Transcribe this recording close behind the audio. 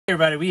Hey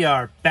everybody, we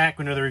are back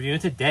with another review,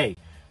 and today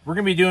we're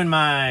going to be doing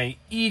my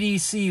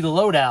EDC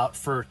loadout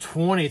for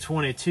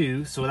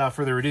 2022. So without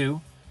further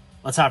ado,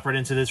 let's hop right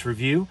into this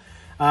review.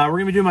 We're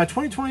going to be doing my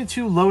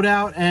 2022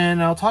 loadout,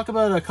 and I'll talk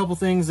about a couple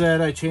things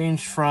that I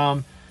changed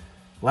from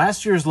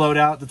last year's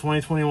loadout, the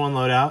 2021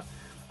 loadout,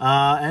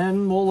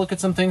 and we'll look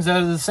at some things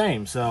that are the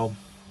same. So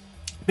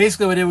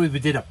basically what we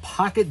did a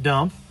pocket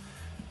dump,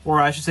 or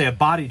I should say a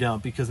body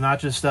dump, because not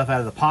just stuff out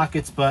of the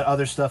pockets, but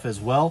other stuff as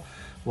well,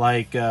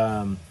 like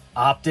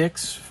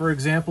optics, for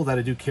example, that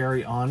I do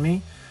carry on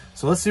me.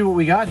 So let's see what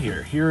we got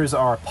here. Here is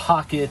our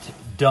pocket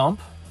dump.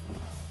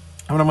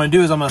 And what I'm going to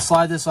do is I'm going to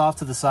slide this off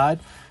to the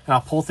side, and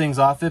I'll pull things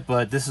off it,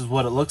 but this is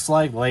what it looks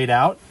like laid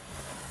out.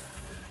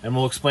 And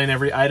we'll explain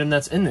every item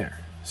that's in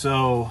there.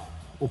 So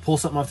we'll pull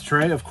something off the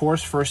tray. Of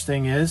course, first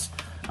thing is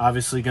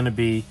obviously going to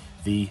be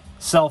the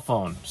cell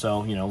phone.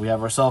 So, you know, we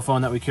have our cell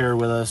phone that we carry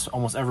with us.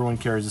 Almost everyone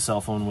carries a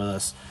cell phone with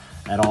us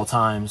at all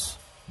times.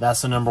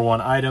 That's the number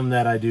one item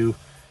that I do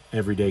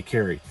everyday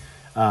carry.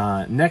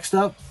 Next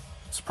up,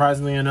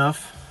 surprisingly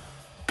enough,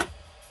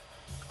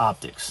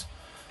 optics.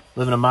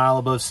 Living a mile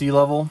above sea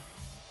level,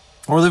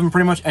 or living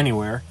pretty much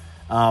anywhere,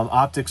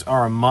 optics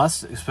are a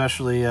must,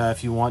 especially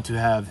if you want to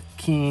have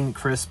keen,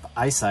 crisp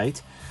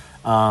eyesight.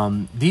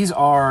 These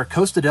are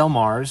Costa Del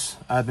Mar's.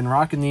 I've been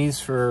rocking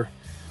these for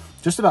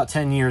just about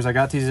 10 years. I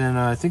got these in,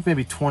 I think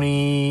maybe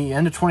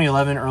end of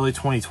 2011, early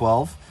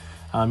 2012.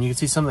 You can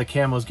see some of the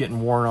camos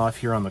getting worn off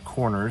here on the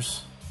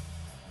corners.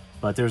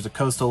 But there's the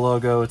Costa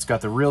logo. It's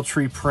got the real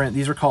tree print.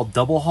 These are called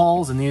double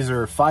hauls, and these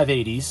are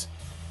 580s,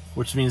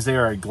 which means they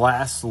are a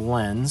glass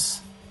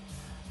lens.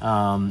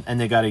 And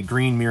they got a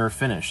green mirror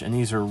finish. And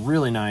these are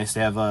really nice.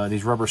 They have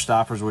these rubber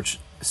stoppers, which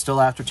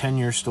still after 10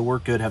 years still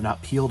work good, have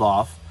not peeled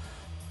off.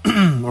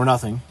 Or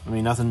nothing. I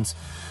mean, nothing's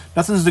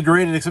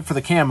degraded except for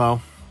the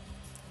camo.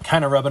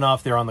 Kind of rubbing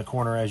off there on the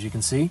corner, as you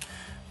can see.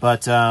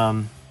 But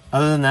other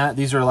than that,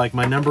 these are like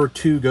my number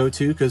 2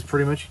 go-to, because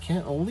pretty much you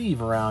can't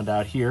leave around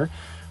out here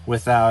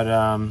without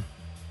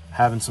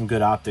having some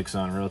good optics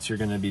on, or else you're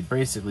going to be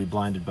basically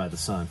blinded by the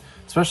sun,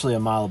 especially a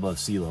mile above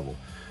sea level.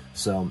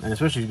 So, and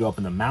especially if you go up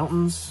in the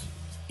mountains,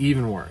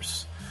 even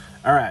worse.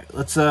 All right,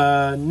 let's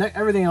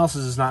everything else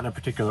is not in a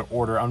particular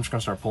order. I'm just going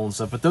to start pulling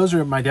stuff, but those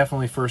are my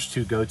definitely first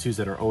 2 go-tos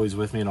that are always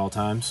with me at all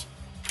times.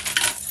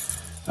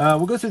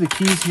 We'll go through the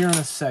keys here in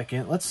a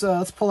second. Let's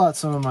pull out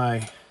some of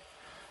my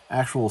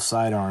actual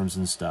sidearms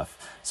and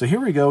stuff. So here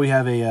we go. We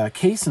have a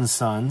Case &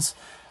 Sons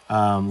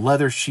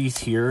leather sheath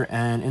here,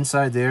 and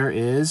inside there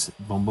is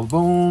boom, boom,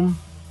 boom,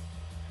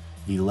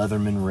 the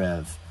Leatherman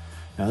Rev.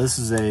 Now this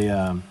is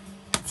a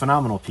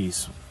phenomenal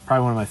piece,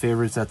 probably one of my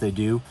favorites that they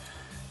do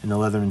in the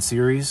Leatherman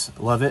series.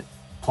 Love it.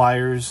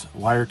 Pliers,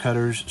 wire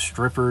cutters,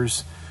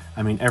 strippers,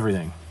 I mean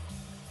everything.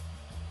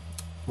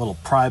 Little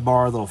pry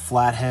bar, little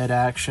flathead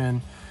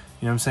action.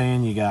 You know what I'm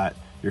saying? You got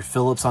your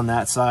Phillips on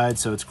that side,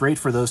 so it's great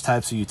for those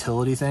types of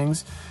utility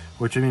things,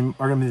 which I mean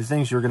are going to be the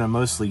things you're going to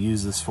mostly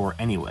use this for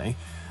anyway.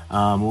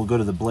 We'll go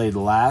to the blade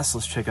last.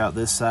 Let's check out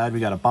this side. We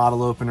got a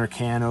bottle opener,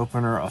 can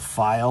opener, a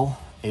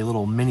file, a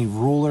little mini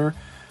ruler,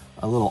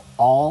 a little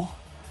awl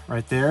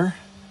right there,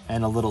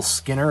 and a little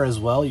skinner as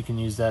well. You can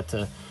use that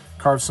to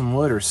carve some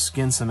wood or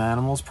skin some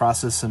animals,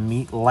 process some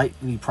meat,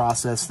 lightly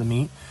process the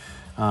meat.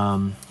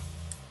 And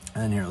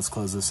then here, let's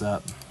close this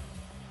up.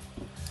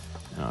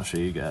 And I'll show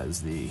you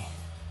guys the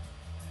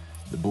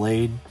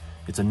blade.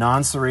 It's a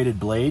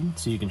non-serrated blade,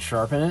 so you can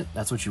sharpen it.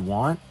 That's what you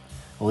want.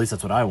 Well, at least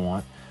that's what I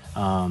want.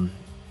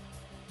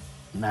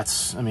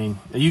 That's, I mean,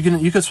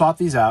 you could swap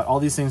these out. All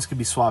these things could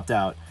be swapped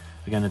out.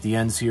 Again, at the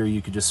ends here,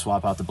 you could just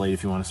swap out the blade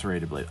if you want a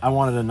serrated blade. I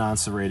wanted a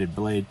non-serrated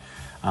blade.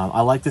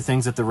 I like the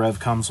things that the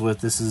Rev comes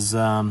with. This is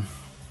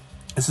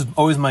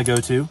always my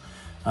go-to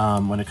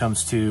when it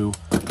comes to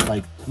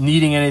like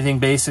needing anything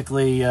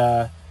basically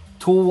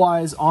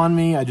tool-wise on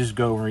me. I just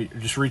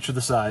just reach to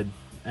the side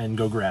and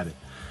go grab it.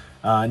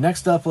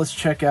 Next up, let's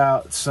check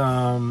out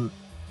some.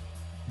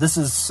 This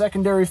is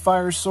secondary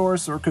fire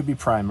source, or it could be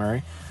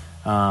primary.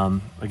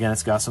 Again,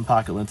 it's got some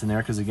pocket lint in there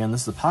because, again,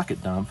 this is a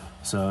pocket dump,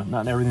 so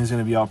not everything's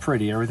going to be all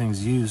pretty.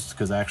 Everything's used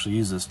because I actually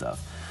use this stuff.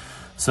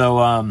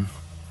 So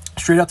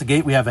straight out the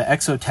gate, we have an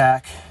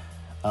Exotac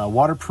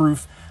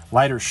waterproof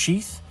lighter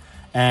sheath,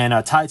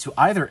 and tied to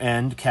either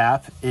end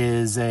cap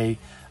is a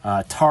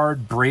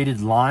tarred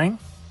braided line,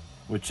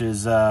 which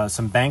is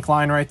some bank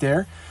line right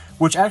there,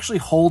 which actually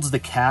holds the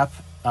cap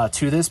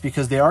to this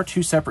because they are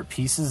 2 separate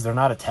pieces. They're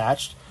not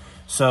attached.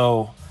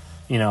 So,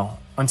 you know,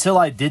 until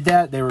I did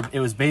that, it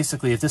was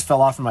basically, if this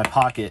fell off in my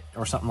pocket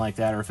or something like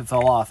that, or if it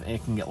fell off,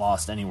 it can get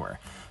lost anywhere.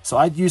 So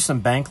I'd use some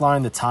bank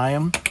line to tie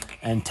them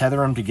and tether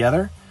them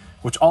together,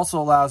 which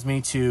also allows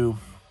me to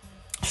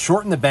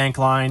shorten the bank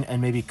line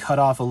and maybe cut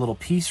off a little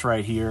piece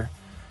right here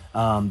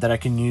that I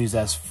can use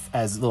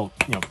as little,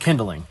 you know,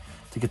 kindling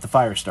to get the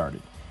fire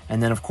started.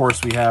 And then, of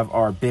course, we have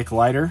our Bic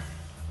lighter.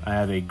 I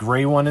have a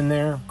gray one in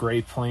there,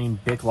 gray plain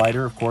Bic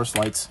lighter, of course,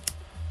 lights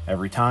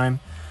every time.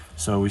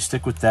 So we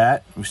stick with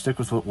that. We stick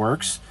with what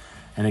works.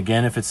 And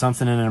again, if it's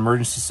something in an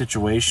emergency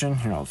situation,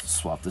 here, I'll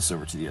swap this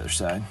over to the other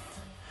side.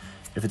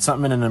 If it's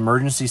something in an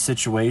emergency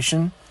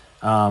situation,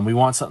 We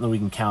want something that we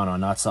can count on,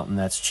 not something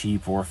that's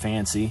cheap or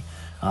fancy.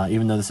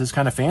 Even though this is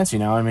kind of fancy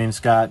now. I mean, it's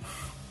got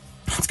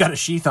a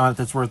sheath on it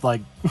that's worth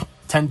like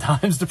 10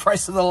 times the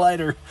price of the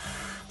lighter.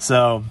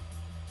 So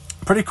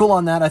pretty cool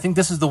on that. I think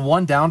this is the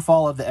one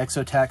downfall of the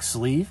Exotac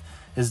sleeve,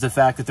 is the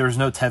fact that there's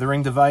no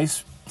tethering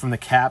device from the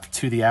cap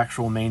to the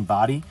actual main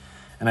body.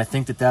 And I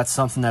think that that's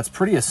something that's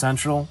pretty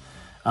essential,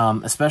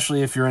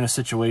 especially if you're in a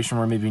situation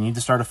where maybe you need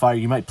to start a fire.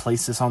 You might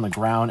place this on the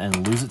ground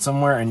and lose it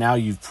somewhere, and now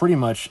you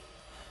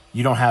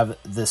don't have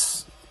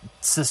this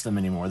system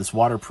anymore, this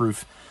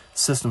waterproof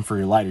system for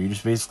your lighter. You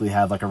just basically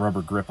have like a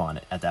rubber grip on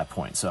it at that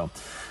point. So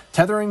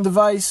tethering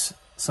device,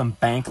 some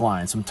bank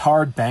line, some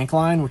tarred bank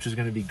line, which is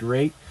going to be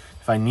great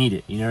if I need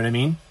it. You know what I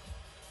mean?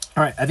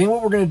 All right, I think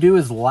what we're going to do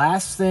is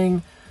last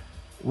thing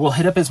we'll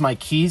hit up is my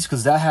keys,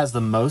 because that has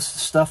the most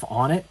stuff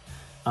on it.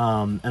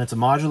 And it's a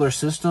modular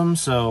system,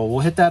 so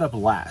we'll hit that up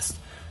last.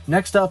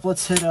 Next up,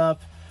 let's hit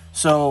up,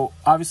 so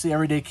obviously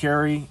everyday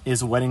carry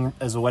is a wedding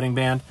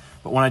band,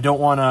 but when I don't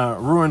want to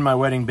ruin my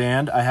wedding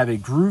band, I have a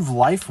Groove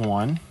Life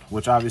one,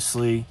 which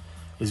obviously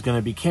is going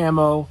to be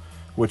camo,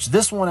 which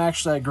this one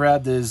actually I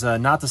grabbed is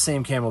not the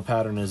same camo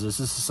pattern as this.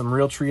 This is some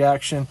real tree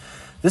action.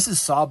 This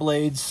is Saw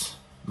Blades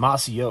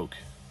Mossy Oak.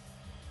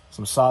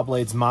 Some Saw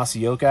Blades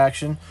Mossy Oak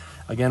action.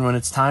 Again, when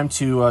it's time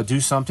to do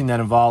something that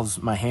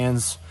involves my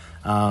hands,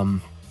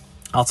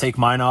 I'll take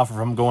mine off if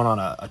I'm going on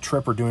a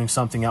trip or doing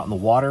something out in the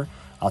water.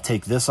 I'll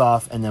take this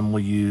off, and then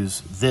we'll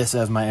use this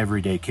as my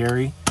everyday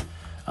carry.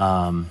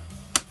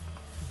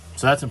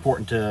 So that's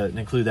important to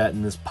include that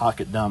in this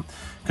pocket dump,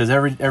 because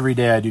every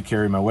day I do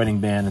carry my wedding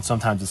band, and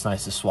sometimes it's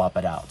nice to swap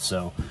it out.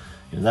 So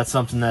that's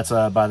something that's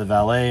by the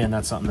valet, and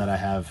that's something that I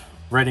have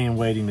ready and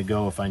waiting to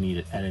go if I need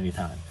it at any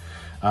time.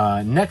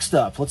 Next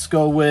up, let's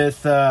go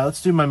with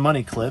let's do my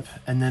money clip,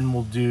 and then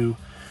we'll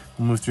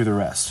move through the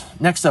rest.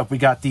 Next up, we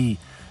got the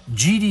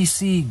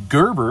GDC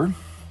Gerber.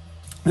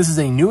 This is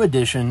a new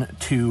addition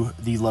to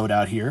the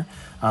loadout here.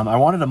 I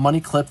wanted a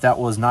money clip that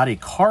was not a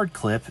card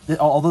clip,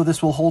 although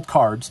this will hold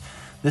cards.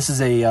 This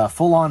is a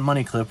full-on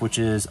money clip, which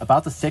is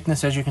about the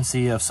thickness, as you can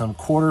see, of some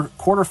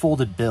quarter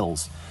folded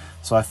bills.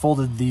 So I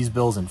folded these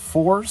bills in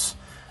 4s,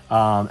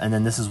 and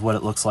then this is what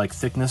it looks like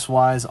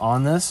thickness-wise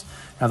on this.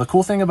 Now, the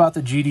cool thing about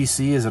the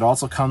GDC is it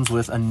also comes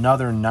with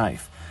another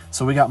knife.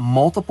 So we got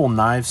multiple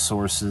knife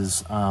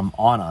sources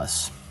on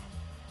us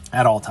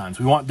at all times.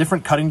 We want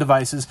different cutting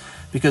devices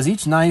because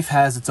each knife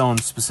has its own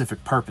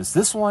specific purpose.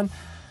 This one,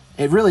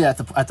 it really at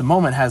the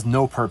moment has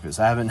no purpose.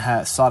 I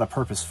haven't sought a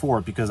purpose for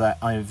it, because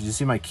if you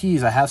see my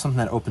keys, I have something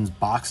that opens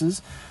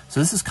boxes. So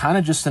this is kind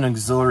of just an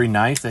auxiliary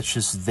knife that's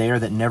just there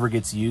that never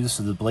gets used,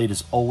 so the blade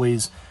is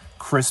always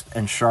crisp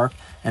and sharp.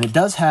 And it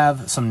does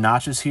have some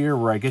notches here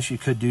where I guess you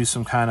could do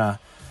some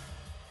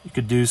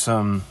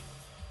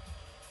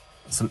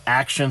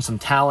action, some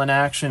talon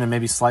action, and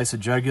maybe slice a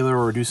jugular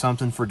or do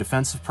something for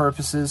defensive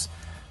purposes.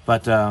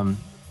 But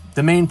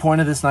the main point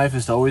of this knife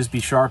is to always be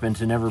sharp and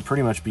to never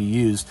pretty much be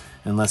used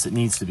unless it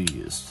needs to be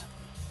used.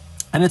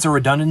 And it's a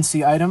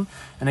redundancy item.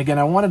 And again,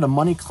 I wanted a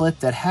money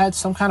clip that had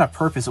some kind of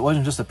purpose. It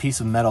wasn't just a piece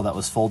of metal that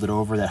was folded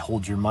over that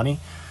holds your money.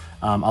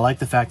 I like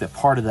the fact that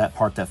part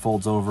that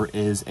folds over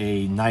is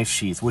a knife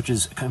sheath, which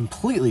is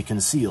completely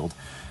concealed.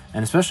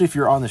 And especially if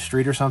you're on the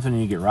street or something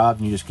and you get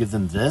robbed and you just give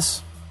them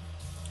this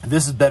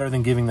is better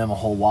than giving them a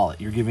whole wallet.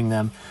 You're giving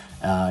them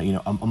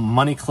a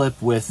money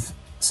clip with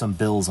some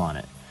bills on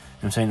it.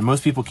 You know what I'm saying? And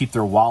most people keep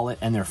their wallet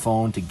and their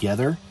phone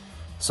together.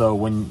 So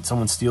when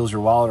someone steals your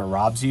wallet or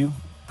robs you,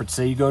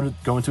 say you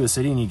go into a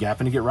city and you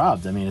happen to get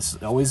robbed. I mean,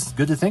 it's always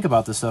good to think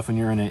about this stuff when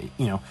you're in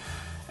a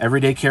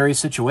everyday carry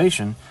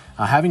situation.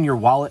 Having your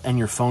wallet and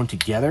your phone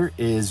together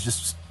is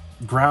just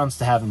grounds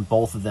to having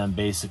both of them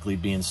basically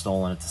being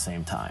stolen at the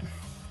same time.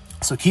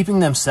 So keeping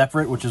them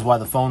separate, which is why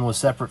the phone was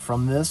separate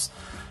from this,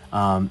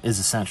 is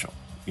essential.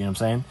 You know what I'm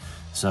saying?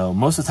 So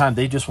most of the time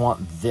they just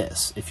want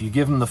this. If you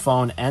give them the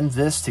phone and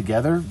this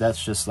together,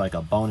 that's just like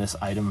a bonus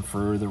item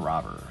for the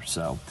robber.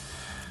 So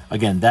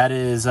again, that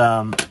is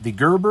the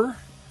Gerber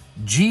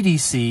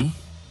GDC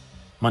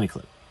money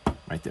clip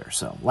right there.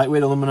 So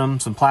lightweight aluminum,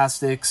 some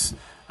plastics,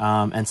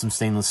 and some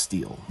stainless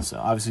steel. So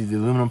obviously the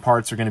aluminum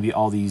parts are going to be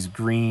all these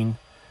green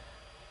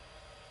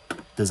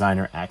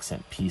designer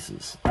accent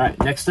pieces. All right,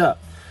 next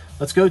up,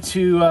 let's go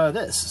to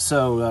this.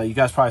 So you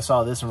guys probably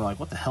saw this and were like,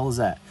 what the hell is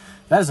that?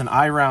 That is an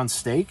eye-round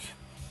steak,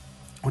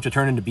 which I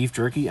turned into beef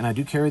jerky, and I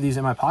do carry these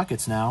in my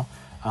pockets now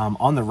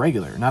on the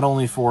regular. Not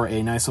only for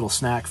a nice little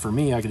snack for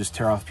me, I could just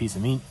tear off a piece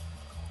of meat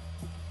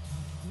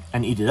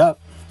and eat it up,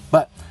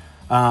 but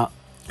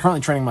currently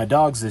training my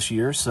dogs this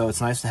year, so it's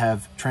nice to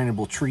have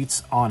trainable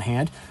treats on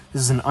hand.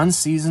 This is an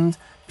unseasoned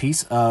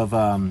piece of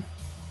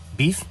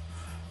beef,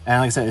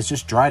 and like I said, it's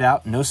just dried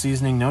out, no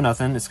seasoning, no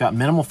nothing. It's got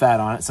minimal fat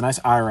on it. It's a nice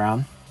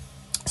eye-round.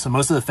 So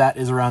most of the fat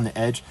is around the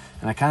edge,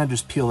 and I kind of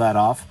just peel that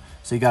off.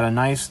 So you got a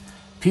nice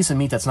piece of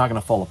meat that's not going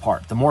to fall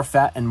apart. The more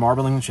fat and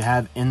marbling that you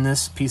have in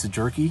this piece of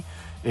jerky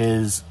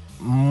is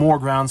more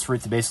grounds for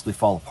it to basically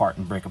fall apart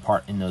and break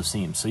apart in those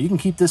seams. So you can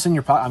keep this in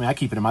your pocket. I mean, I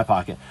keep it in my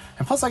pocket.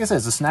 And plus, like I said,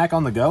 it's a snack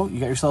on the go. You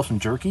got yourself some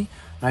jerky,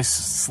 nice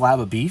slab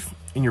of beef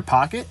in your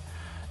pocket,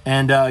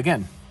 And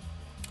again,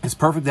 it's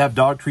perfect to have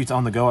dog treats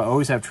on the go. I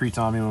always have treats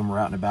on me when we're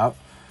out and about.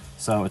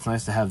 So it's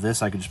nice to have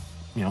this. I could just,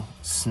 you know,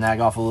 snag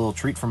off a little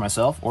treat for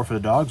myself or for the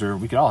dogs, or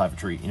we could all have a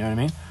treat, you know what I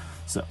mean?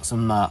 So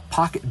some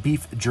pocket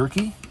beef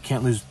jerky.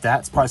 Can't lose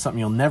that. It's probably something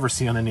you'll never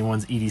see on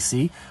anyone's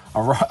EDC.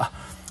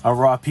 A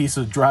raw piece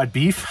of dried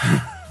beef.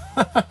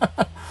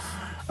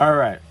 All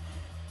right.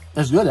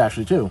 That's good,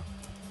 actually, too.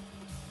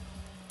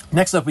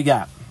 Next up, we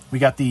got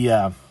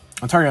the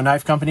Ontario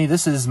Knife Company.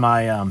 This is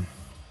my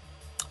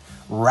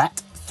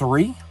Rat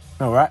 3.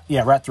 No,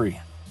 Rat 3.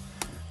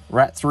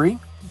 Rat 3.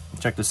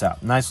 Check this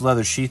out. Nice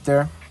leather sheath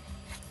there.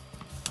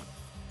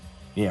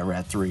 Yeah,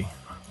 Rat 3.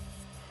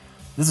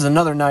 This is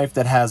another knife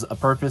that has a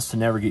purpose to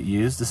never get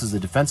used. This is a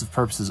defensive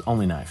purposes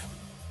only knife.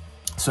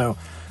 So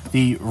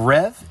the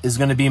Rev is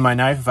going to be my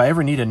knife. If I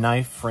ever need a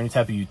knife for any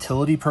type of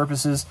utility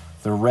purposes,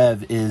 the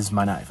Rev is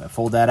my knife. I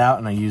fold that out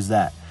and I use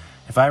that.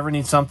 If I ever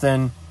need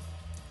something,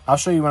 I'll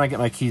show you when I get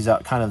my keys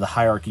out, kind of the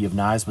hierarchy of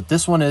knives. But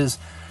this one is,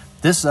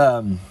 this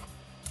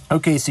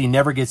OKC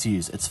never gets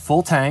used. It's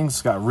full tangs.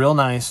 It's got real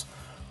nice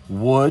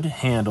wood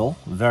handle.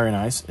 Very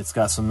nice. It's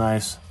got some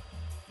nice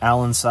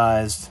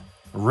Allen-sized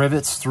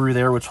rivets through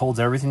there, which holds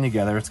everything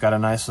together. It's got a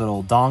nice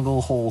little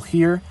dongle hole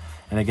here.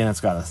 And again, it's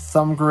got a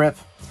thumb grip.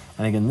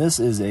 And again, this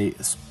is a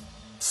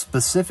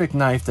specific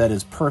knife that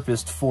is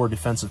purposed for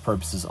defensive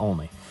purposes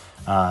only.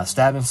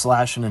 Stabbing,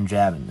 slashing, and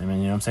jabbing. I mean,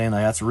 you know what I'm saying?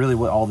 Like, that's really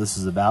what all this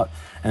is about.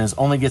 And it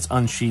only gets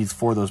unsheathed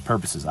for those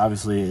purposes.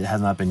 Obviously, it has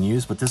not been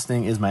used, but this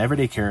thing is my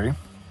everyday carry.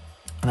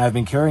 And I've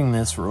been carrying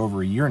this for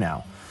over a year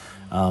now.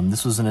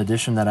 This was an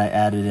addition that I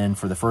added in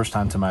for the first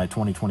time to my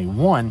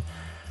 2021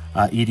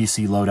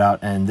 EDC loadout,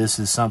 and this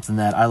is something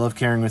that I love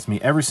carrying with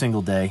me every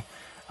single day.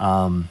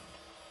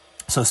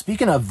 So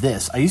speaking of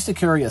this, I used to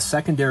carry a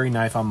secondary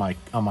knife on my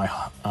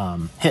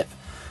hip,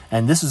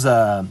 and this is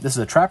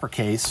a trapper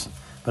case,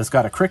 but it's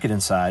got a cricket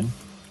inside,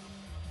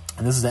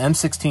 and this is the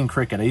M16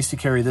 cricket. I used to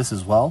carry this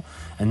as well,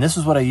 and this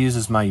is what I use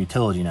as my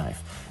utility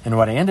knife. And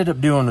what I ended up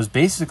doing was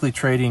basically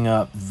trading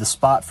up the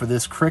spot for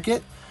this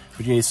cricket,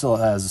 which it still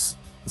has.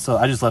 So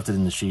I just left it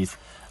in the sheath.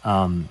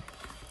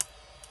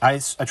 I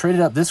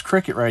traded up this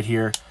cricket right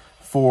here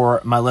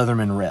for my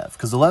Leatherman Rev,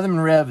 because the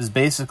Leatherman Rev is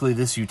basically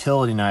this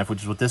utility knife,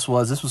 which is what this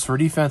was. This was for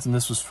defense, and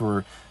this was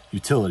for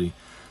utility.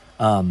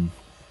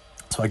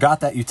 So I got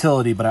that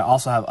utility, but I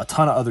also have a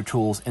ton of other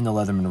tools in the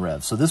Leatherman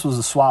Rev. So this was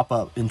a swap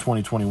up in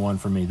 2021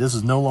 for me. This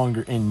is no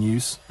longer in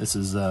use. This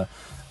has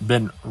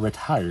been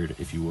retired,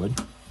 if you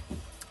would.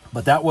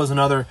 But that was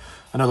another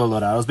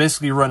loadout. I was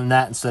basically running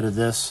that instead of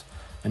this,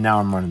 and now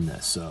I'm running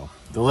this. So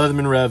the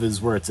Leatherman Rev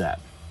is where it's at.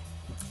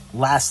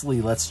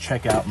 Lastly, let's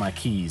check out my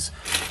keys,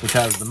 which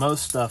has the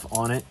most stuff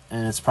on it,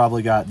 and it's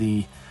probably got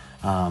the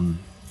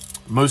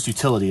most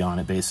utility on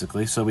it,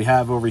 basically. So we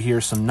have over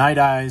here some night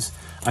eyes,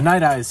 a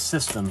night eyes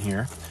system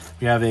here.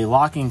 We have a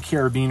locking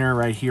carabiner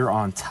right here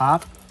on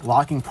top.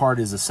 Locking part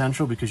is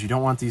essential because you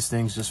don't want these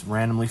things just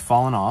randomly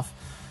falling off.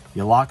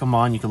 You lock them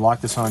on. You can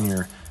lock this on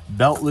your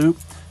belt loop.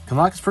 You can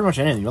lock this pretty much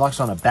anything. You lock this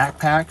on a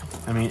backpack.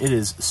 I mean, it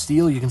is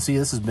steel. You can see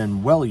this has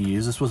been well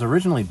used. This was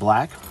originally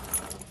black,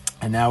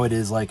 and now it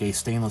is like a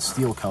stainless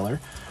steel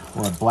color,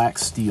 or a black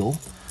steel.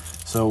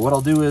 So what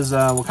I'll do is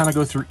we'll kind of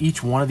go through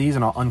each one of these,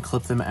 and I'll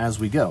unclip them as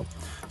we go.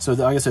 So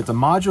like I said, it's a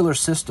modular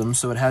system,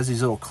 so it has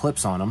these little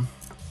clips on them.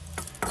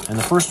 And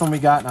the first one we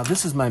got, now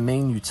this is my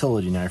main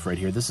utility knife right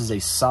here. This is a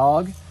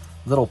SOG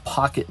little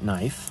pocket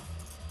knife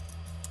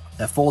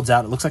that folds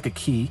out. It looks like a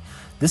key.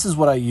 This is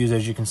what I use,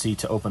 as you can see,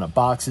 to open up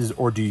boxes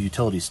or do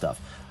utility stuff.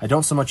 I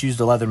don't so much use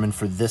the Leatherman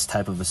for this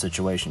type of a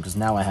situation, because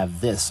now I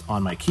have this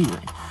on my key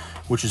ring,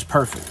 which is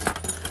perfect.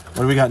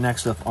 What do we got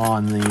next up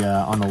on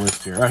the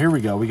list here? Oh, here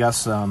we go. We got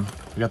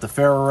the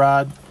ferro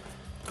rod.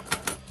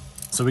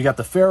 So we got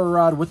the ferro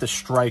rod with the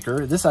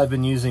striker. This I've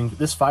been using.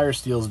 This fire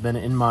steel has been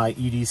in my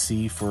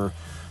EDC for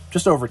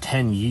just over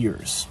 10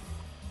 years.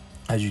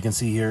 As you can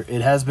see here,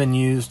 it has been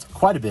used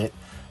quite a bit,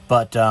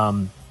 but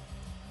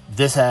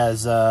this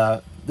has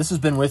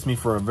been with me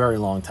for a very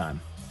long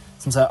time.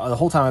 Since the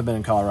whole time I've been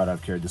in Colorado,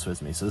 I've carried this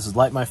with me. So this is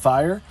Light My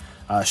Fire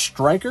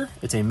striker.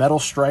 It's a metal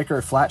striker,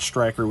 a flat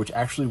striker, which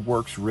actually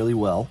works really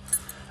well.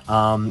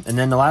 And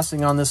then the last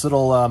thing on this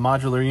little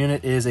modular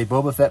unit is a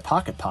Boba Fett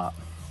pocket pop.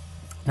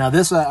 Now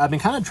this, I've been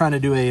kind of trying to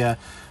do a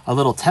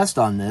little test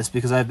on this,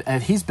 because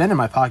he's been in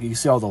my pocket. You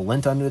see all the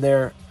lint under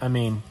there. I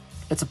mean,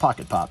 it's a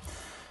pocket pop.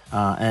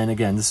 And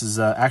again, this is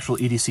actual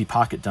EDC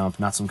pocket dump,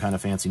 not some kind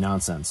of fancy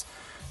nonsense.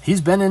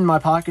 He's been in my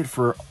pocket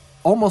for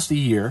almost a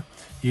year.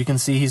 You can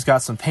see he's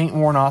got some paint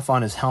worn off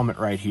on his helmet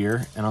right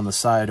here and on the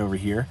side over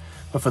here.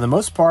 But for the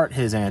most part,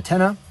 his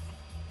antenna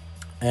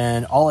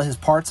and all of his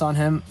parts on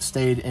him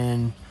stayed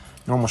in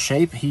normal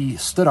shape. He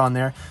stood on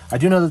there. I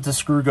do know that the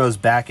screw goes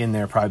back in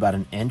there probably about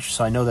an inch,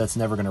 so I know that's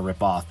never going to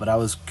rip off. But I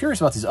was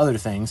curious about these other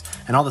things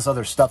and all this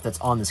other stuff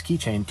that's on this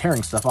keychain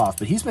tearing stuff off.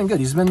 But he's been good.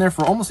 He's been there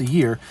for almost a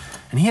year,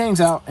 and he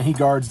hangs out and he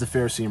guards the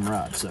fair seam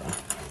rod. So,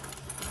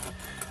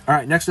 all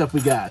right, next up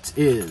we got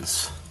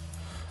is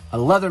A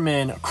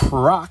Leatherman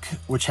crock,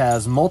 which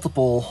has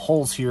multiple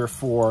holes here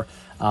for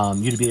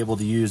you to be able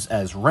to use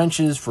as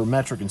wrenches for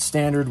metric and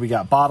standard. We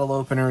got bottle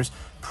openers,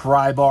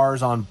 pry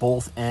bars on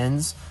both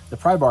ends. The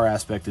pry bar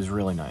aspect is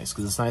really nice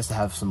because it's nice to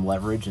have some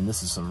leverage, and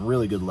this is some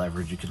really good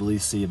leverage. You could at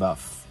least see about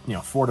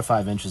 4 to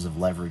 5 inches of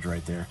leverage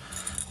right there,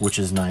 which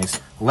is nice.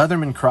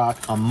 Leatherman crock,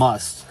 a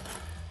must.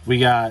 We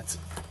got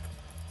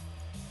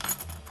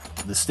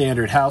the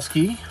standard house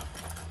key.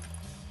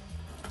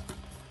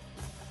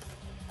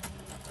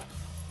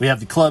 We have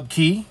the club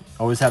key.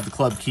 Always have the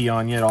club key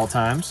on you at all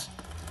times.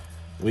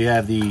 We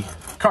have the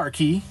car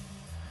key.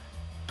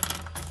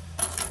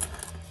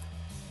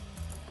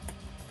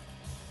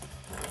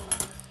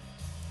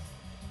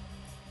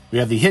 We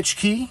have the hitch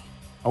key.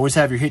 Always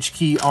have your hitch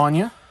key on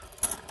you.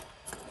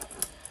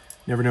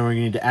 Never know when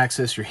you need to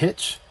access your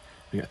hitch.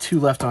 We got 2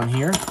 left on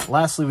here.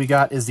 Lastly, we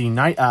got is the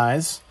night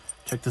eyes.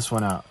 Check this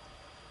one out.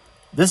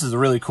 This is a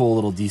really cool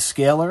little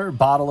descaler,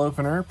 bottle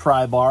opener,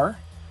 pry bar,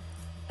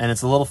 and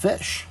it's a little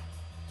fish,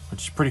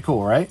 which is pretty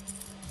cool, right?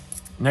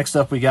 Next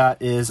up we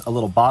got is a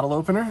little bottle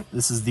opener.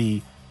 This is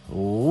the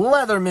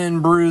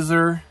Leatherman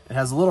Bruiser. It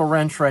has a little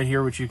wrench right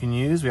here which you can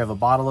use. We have a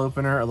bottle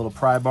opener, a little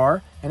pry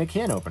bar, and a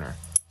can opener.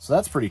 So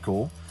that's pretty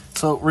cool.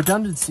 So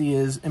redundancy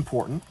is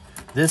important.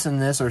 This and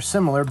this are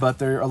similar, but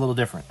they're a little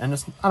different. And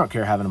I don't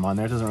care having them on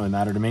there. It doesn't really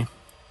matter to me.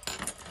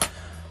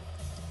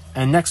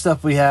 And next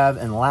up we have,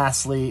 and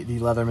lastly, the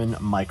Leatherman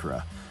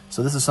Micra.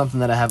 So this is something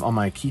that I have on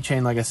my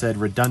keychain. Like I said,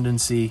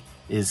 redundancy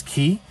is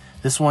key.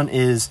 This one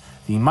is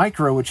the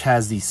Micro, which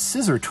has the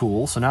scissor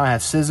tool. So now I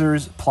have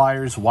scissors,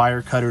 pliers,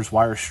 wire cutters,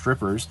 wire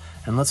strippers.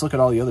 And let's look at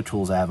all the other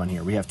tools I have on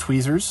here. We have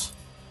tweezers.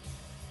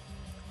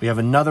 We have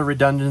another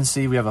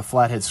redundancy. We have a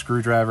flathead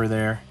screwdriver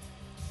there.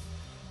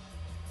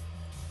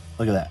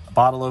 Look at that. A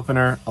bottle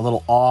opener, a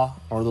little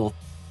awl or a little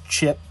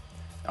chip.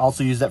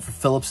 Also use that for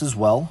Phillips as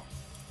well.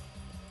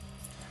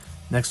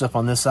 Next up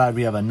on this side,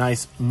 we have a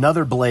nice,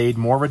 another blade,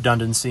 more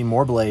redundancy,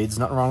 more blades.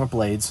 Nothing wrong with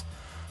blades.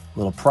 A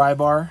little pry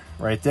bar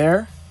right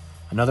there.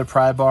 Another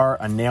pry bar,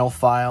 a nail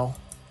file,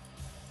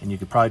 and you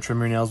could probably trim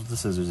your nails with the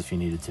scissors if you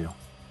needed to.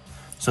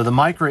 So the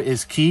Micra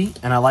is key,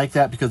 and I like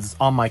that because it's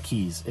on my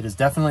keys. It is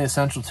definitely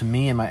essential to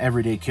me in my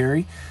everyday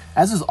carry,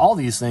 as is all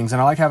these things,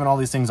 and I like having all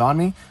these things on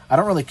me. I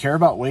don't really care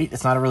about weight.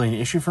 It's not really an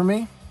issue for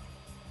me.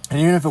 And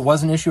even if it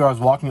was an issue, I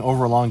was walking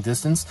over a long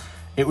distance,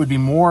 it would be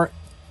more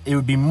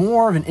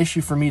of an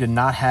issue for me to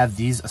not have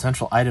these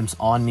essential items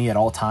on me at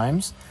all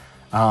times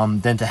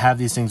than to have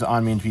these things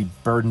on me and to be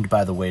burdened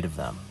by the weight of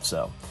them.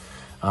 So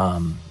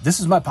this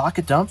is my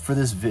pocket dump for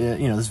this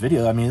this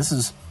video. I mean, this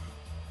is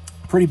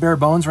pretty bare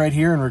bones right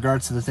here in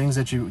regards to the things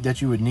that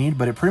you would need,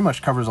 but it pretty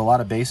much covers a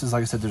lot of bases.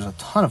 Like I said, there's a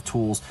ton of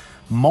tools,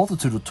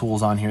 multitude of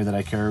tools on here that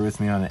I carry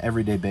with me on an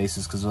everyday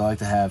basis because I like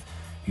to have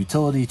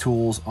utility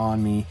tools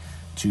on me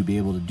to be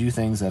able to do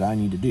things that I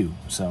need to do.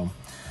 So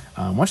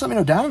why don't you let me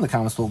know down in the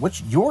comments below,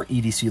 what's your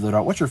EDC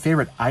loadout? What's your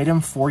favorite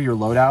item for your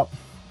loadout?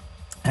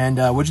 And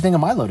what'd you think of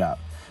my loadout?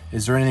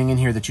 Is there anything in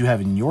here that you have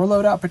in your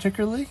loadout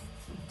particularly?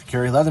 If you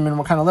carry Leatherman,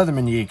 what kind of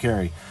Leatherman do you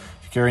carry?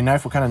 If you carry a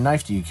knife, what kind of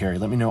knife do you carry?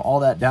 Let me know all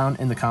that down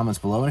in the comments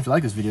below. And if you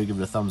like this video, give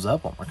it a thumbs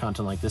up. Want more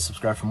content like this,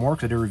 subscribe for more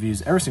because I do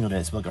reviews every single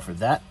day. So look out for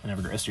that and have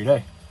a great rest of your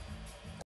day.